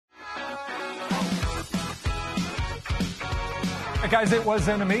Guys, it was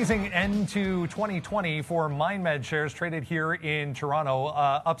an amazing end to 2020 for MindMed shares traded here in Toronto,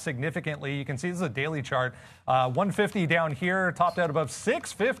 up significantly. You can see this is a daily chart. 150 down here, topped out above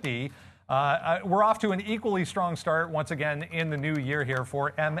 650. We're off to an equally strong start once again in the new year here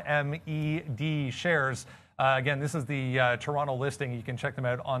for MMED shares. Again, this is the Toronto listing. You can check them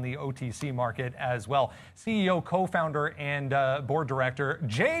out on the OTC market as well. CEO, co-founder, and board director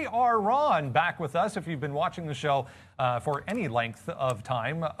J.R. Rahn back with us. If you've been watching the show for any length of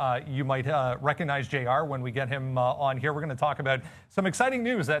time, you might recognize J.R. when we get him on here. We're going to talk about some exciting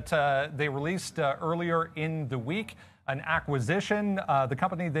news that they released earlier in the week. An acquisition. The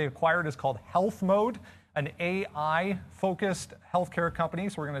company they acquired is called Health Mode, an AI-focused healthcare company.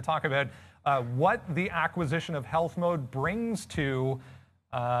 So we're going to talk about what the acquisition of Health Mode brings to,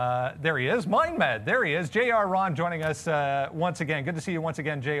 there he is, MindMed. There he is, J.R. Rahn joining us once again. Good to see you once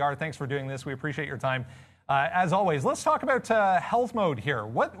again, J.R. Thanks for doing this. We appreciate your time. As always, let's talk about Health Mode here.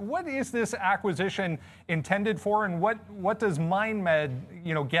 What is this acquisition intended for, and what does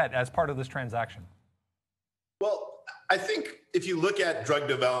MindMed get as part of this transaction? Well, I think if you look at drug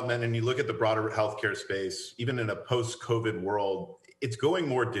development and you look at the broader healthcare space, even in a post-COVID world, it's going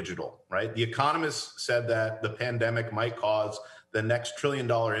more digital, right? The economists said that the pandemic might cause the next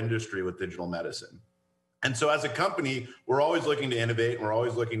trillion-dollar industry with digital medicine. And so as a company, we're always looking to innovate, and we're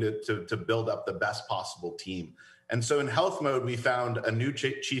always looking to build up the best possible team. And so in Health Mode, we found a new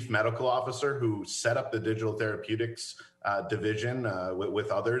chief medical officer who set up the digital therapeutics division with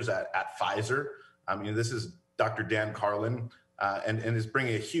others at Pfizer. I mean, this is Dr. Dan Carlin, and is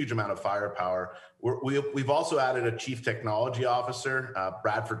bringing a huge amount of firepower. We've also added a chief technology officer,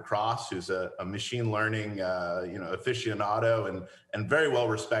 Bradford Cross, who's a machine learning aficionado and very well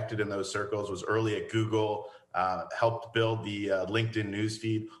respected in those circles, was early at Google, helped build the LinkedIn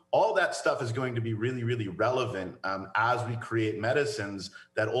newsfeed. All that stuff is going to be really, really relevant as we create medicines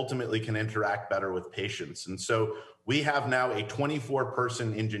that ultimately can interact better with patients. And so we have now a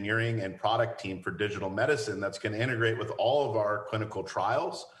 24-person engineering and product team for digital medicine that's going to integrate with all of our clinical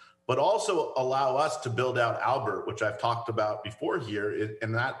trials, but also allow us to build out Albert, which I've talked about before here,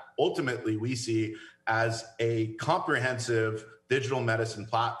 and that ultimately we see as a comprehensive digital medicine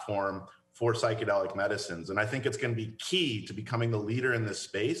platform for psychedelic medicines. And I think it's going to be key to becoming the leader in this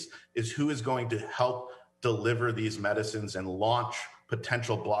space is who is going to help deliver these medicines and launch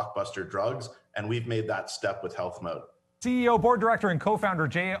potential blockbuster drugs. And we've made that step with Health Mode. CEO, board director, and co-founder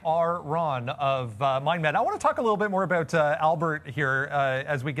J.R. Rahn of MindMed. I want to talk a little bit more about Albert here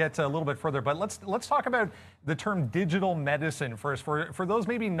as we get a little bit further, but let's talk about the term digital medicine first. For those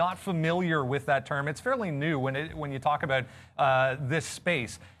maybe not familiar with that term, it's fairly new when you talk about this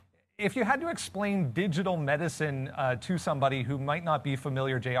space. If you had to explain digital medicine to somebody who might not be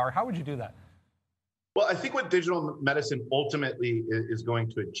familiar, J.R., how would you do that? Well, I think what digital medicine ultimately is going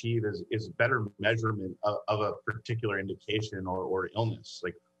to achieve is better measurement of a particular indication or illness.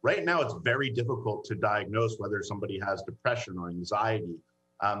 Like right now, it's very difficult to diagnose whether somebody has depression or anxiety.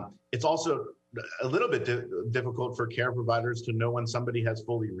 It's also a little bit difficult for care providers to know when somebody has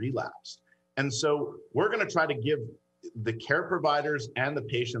fully relapsed. And so we're going to try to give the care providers and the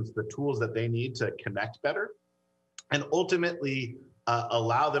patients the tools that they need to connect better and ultimately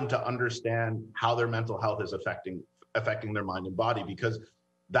allow them to understand how their mental health is affecting their mind and body, because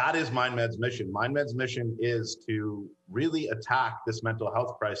that is MindMed's mission. MindMed's mission is to really attack this mental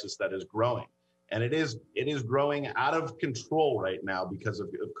health crisis that is growing. And it is growing out of control right now because of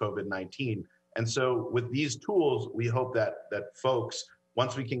COVID-19. And so with these tools, we hope that folks,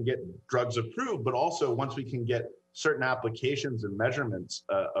 once we can get drugs approved, but also once we can get certain applications and measurements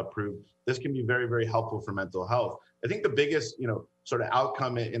approved, this can be very, very helpful for mental health. I think the biggest, sort of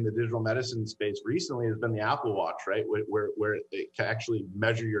outcome in the digital medicine space recently has been the Apple Watch, right? Where it can actually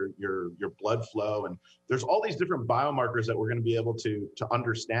measure your blood flow. And there's all these different biomarkers that we're going to be able to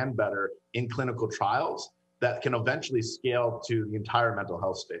understand better in clinical trials that can eventually scale to the entire mental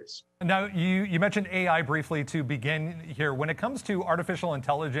health space. Now, you mentioned AI briefly to begin here. When it comes to artificial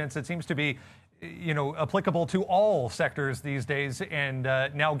intelligence, it seems to be applicable to all sectors these days, and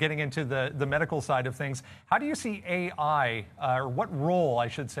now getting into the medical side of things. How do you see AI, or what role, I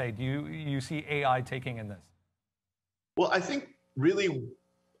should say, do you see AI taking in this? Well, I think really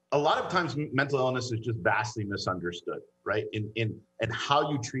a lot of times mental illness is just vastly misunderstood, right? In how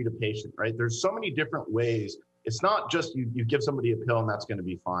you treat a patient, right? There's so many different ways. It's not just you give somebody a pill and that's going to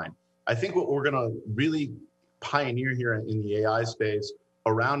be fine. I think what we're going to really pioneer here in the AI space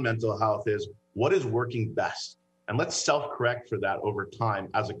around mental health is what is working best, and let's self-correct for that over time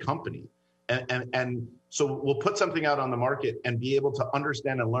as a company. And so we'll put something out on the market and be able to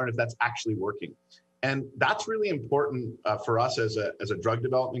understand and learn if that's actually working. And that's really important for us as a drug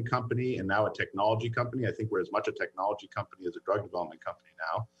development company and now a technology company. I think we're as much a technology company as a drug development company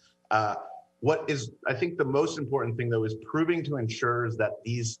now. What is, I think, the most important thing, though, is proving to insurers that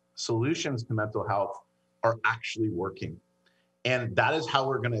these solutions to mental health are actually working. And that is how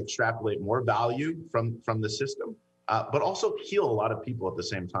we're going to extrapolate more value from the system, but also heal a lot of people at the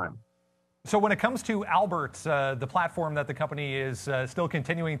same time. So when it comes to Albert, the platform that the company is still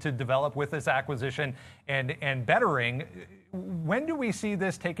continuing to develop with this acquisition and bettering, when do we see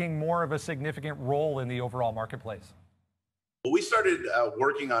this taking more of a significant role in the overall marketplace? Well, we started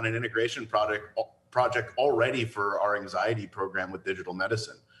working on an integration project already for our anxiety program with digital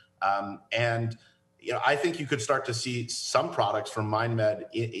medicine. And I think you could start to see some products from MindMed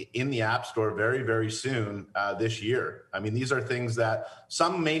in the App Store very, very soon this year. I mean, these are things that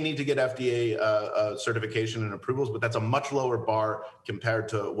some may need to get FDA certification and approvals, but that's a much lower bar compared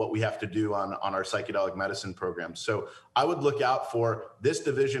to what we have to do on our psychedelic medicine program. So I would look out for this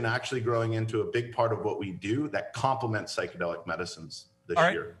division actually growing into a big part of what we do that complements psychedelic medicines this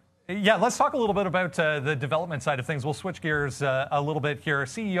year. Yeah, let's talk a little bit about the development side of things. We'll switch gears a little bit here.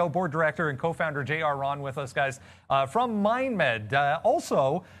 CEO, board director, and co-founder Rahn with us, guys, from MindMed.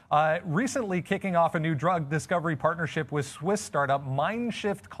 Also, recently kicking off a new drug discovery partnership with Swiss startup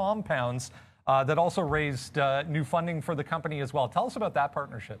MindShift Compounds that also raised new funding for the company as well. Tell us about that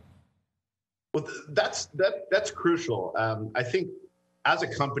partnership. Well, that's crucial. I think as a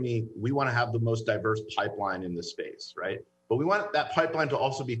company, we want to have the most diverse pipeline in the space, right? But we want that pipeline to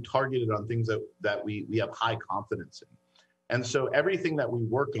also be targeted on things that we have high confidence in. And so everything that we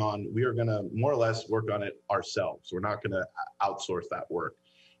work on, we are going to more or less work on it ourselves. We're not going to outsource that work.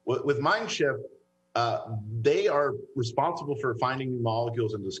 With MindShift, they are responsible for finding new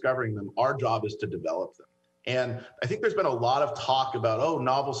molecules and discovering them. Our job is to develop them. And I think there's been a lot of talk about,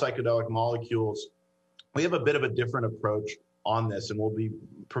 novel psychedelic molecules. We have a bit of a different approach on this, and we'll be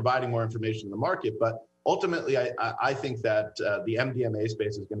providing more information in the market. But ultimately, I think that the MDMA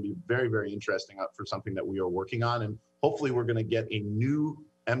space is going to be very, very interesting for something that we are working on. And hopefully we're going to get a new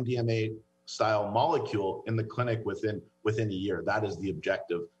MDMA style molecule in the clinic within a year. That is the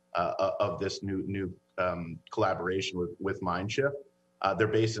objective of this new collaboration with MindShift. They're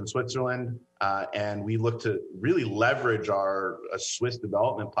based in Switzerland, and we look to really leverage our Swiss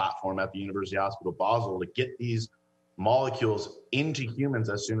development platform at the University Hospital Basel to get these molecules into humans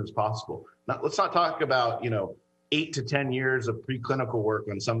as soon as possible. Now, let's not talk about 8 to 10 years of preclinical work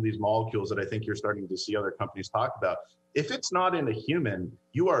on some of these molecules that I think you're starting to see other companies talk about. If it's not in a human,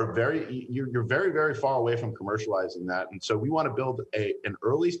 you're very, very far away from commercializing that. And so we want to build an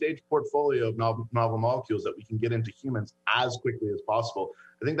early stage portfolio of novel molecules that we can get into humans as quickly as possible.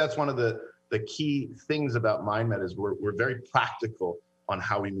 I think that's one of the key things about MindMed is we're very practical on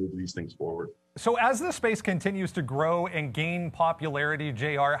how we move these things forward. So as the space continues to grow and gain popularity,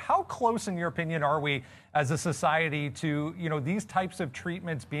 JR, how close, in your opinion, are we as a society to, these types of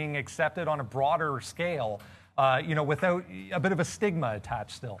treatments being accepted on a broader scale, without a bit of a stigma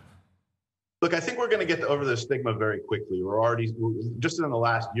attached still? Look, I think we're going to get over the stigma very quickly. We're just in the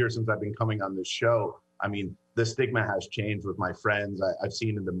last year since I've been coming on this show, I mean, the stigma has changed with my friends. I've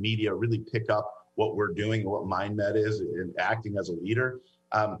seen in the media really pick up what we're doing and what MindMed is in acting as a leader.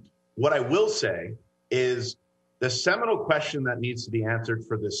 What I will say is the seminal question that needs to be answered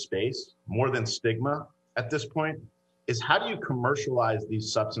for this space, more than stigma at this point, is how do you commercialize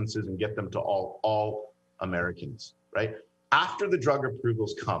these substances and get them to all Americans, right? After the drug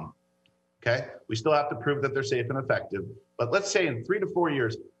approvals come, okay? We still have to prove that they're safe and effective. But let's say in 3 to 4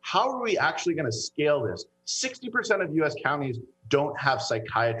 years, how are we actually going to scale this? 60% of US counties don't have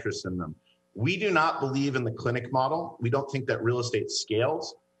psychiatrists in them. We do not believe in the clinic model. We don't think that real estate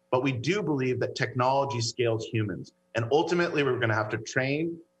scales. But we do believe that technology scales humans. And ultimately, we're going to have to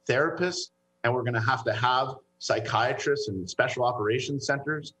train therapists, and we're going to have psychiatrists and special operations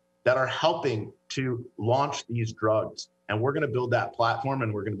centers that are helping to launch these drugs. And we're going to build that platform,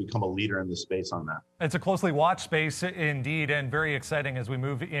 and we're going to become a leader in the space on that. It's a closely watched space indeed, and very exciting as we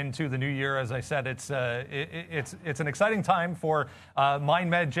move into the new year. As I said, it's an exciting time for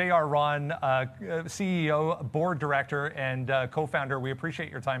MindMed. JR Rahn, CEO, board director, and co-founder. We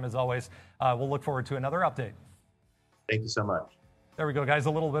appreciate your time as always. We'll look forward to another update. Thank you so much. There we go, guys.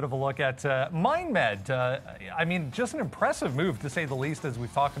 A little bit of a look at MindMed. I mean, just an impressive move, to say the least, as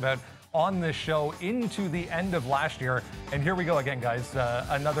we've talked about on this show into the end of last year. And here we go again, guys.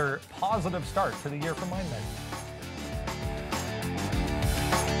 Another positive start to the year for MindMed.